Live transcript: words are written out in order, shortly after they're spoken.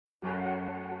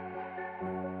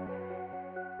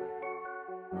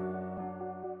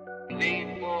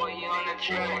I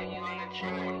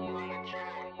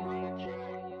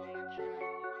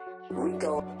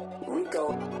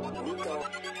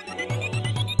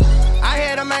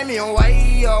had to make me a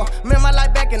way, yo. Remember my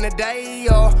life back in the day,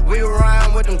 yo. We were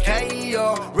riding with them K,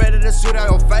 yo. Ready to shoot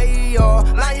out your face, yo.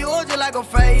 Like you just like a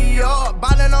fade, yo.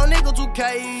 Ballin' on nigga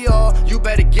 2K, yo. You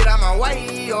better get out my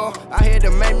way, yo. I had to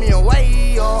make me a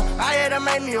way, yo. I had to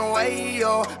make me a way,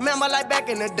 yo. Remember my life back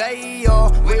in the day,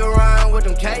 yo. We were riding with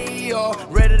them K, yo.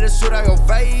 Ready to shoot out your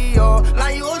face, yo.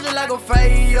 Like you just like a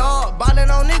fade, yo.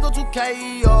 Ballin' on nigga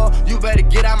 2K, yo. You better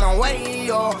get out my way,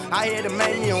 yo. I had to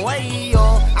make me a way, yo.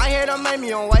 I had to make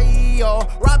me a way, yo.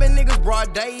 Robbing niggas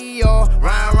broad day, yo.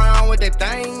 Ride around with that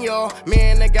thing, yo. Me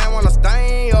and the gang wanna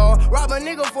stain, yo. Rob a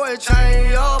nigga for a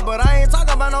chain, yo. But I ain't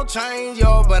talking about no change,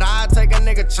 yo. But I take a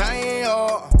nigga chain,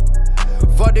 yo.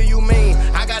 What do you mean?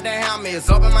 I got that helmet, it's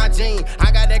up in my jeans.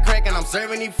 I got that crack and I'm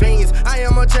serving these fiends. I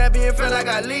am a champion, feel like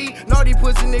I lead. Know these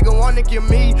pussy nigga wanna kill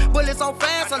me. Bullets so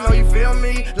fast, I know you feel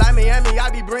me. Like Miami, I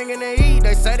be bringing the heat.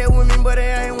 They say they with me, but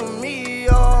they ain't with me,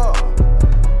 yo.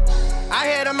 I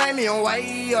had to make me a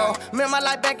way, yo. Remember my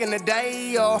life back in the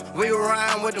day, yo. We were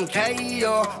riding with them K,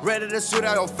 yo. Ready to shoot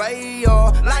out your face,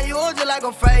 yo. Like you just like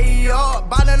a fade, yo.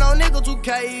 Ballin' on nigga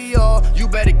 2K, yo. You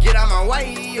better get out my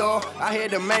way, yo. I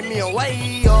had to make me a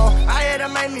way, yo. I had to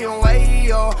make me a way,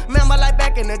 yo. Remember my life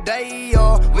back in the day,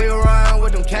 yo. We were riding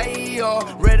with them K, yo.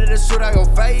 Ready to shoot out your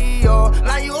face, yo.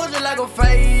 Like you just like a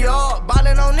fade, yo.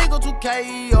 Ballin' on nigga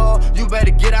 2K, yo. You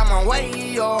better get out my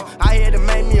way, yo. I had to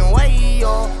make me a way,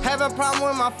 yo. Having problem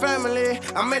with my family,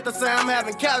 I meant to say I'm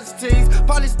having casualties.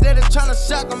 Police steady tryna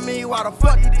shackle me. Why the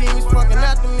fuck these demons fucking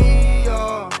after me,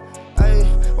 yo? Ay,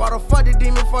 why the fuck these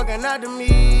demons fucking after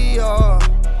me, yo?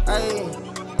 Ay.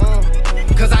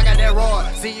 Cause I got that raw,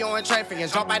 see you in traffic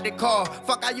and jump out the car.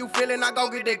 Fuck how you feeling, I go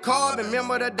get that car.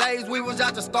 Remember the days we was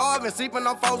out to starving, sleeping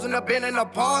on foes in the bin in the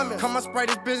apartment. Come and spray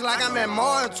this bitch like I'm at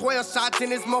Mars. 12 shots in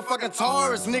this motherfucking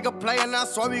Taurus. Nigga playing, I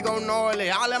swear we gon'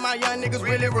 gnarly. All of my young niggas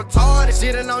really retarded.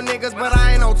 Shitting on niggas, but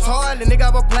I ain't no toilet. Nigga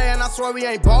ever playing, I swear we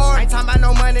ain't barred. Ain't talking about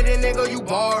no money, then nigga you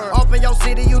barred. Up in your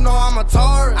city, you know I'm a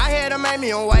tourist. I had to make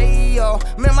me a way, yo.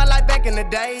 Remember my life back in the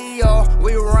day, yo.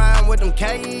 We were riding with them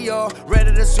K, yo.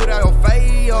 Ready to shoot out your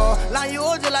face, yo. Like you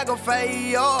just like a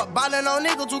fade, yo. Ballin' on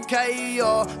nigga 2K,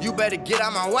 yo. You better get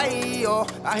out my way, yo.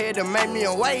 I had to make me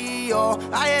a way, yo.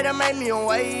 I had to make me a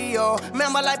way, yo.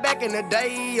 Remember like back in the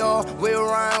day, yo. We were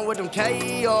riding with them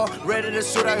K, yo. Ready to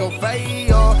shoot out your face,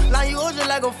 yo. Like you just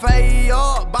like a fade,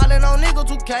 yo. Ballin' on nigga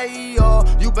 2K, yo.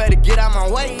 You better get out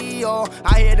my way, yo.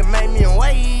 I had to make me a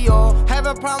way, yo.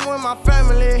 Having problem with my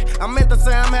family, I meant to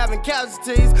say I'm having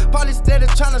casualties. Police steady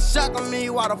tryna shackle me.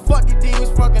 Why the fuck these demons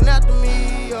fucking after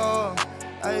me, yo?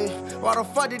 Ay, why the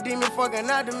fuck these demons fucking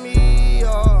after me,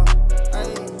 yo?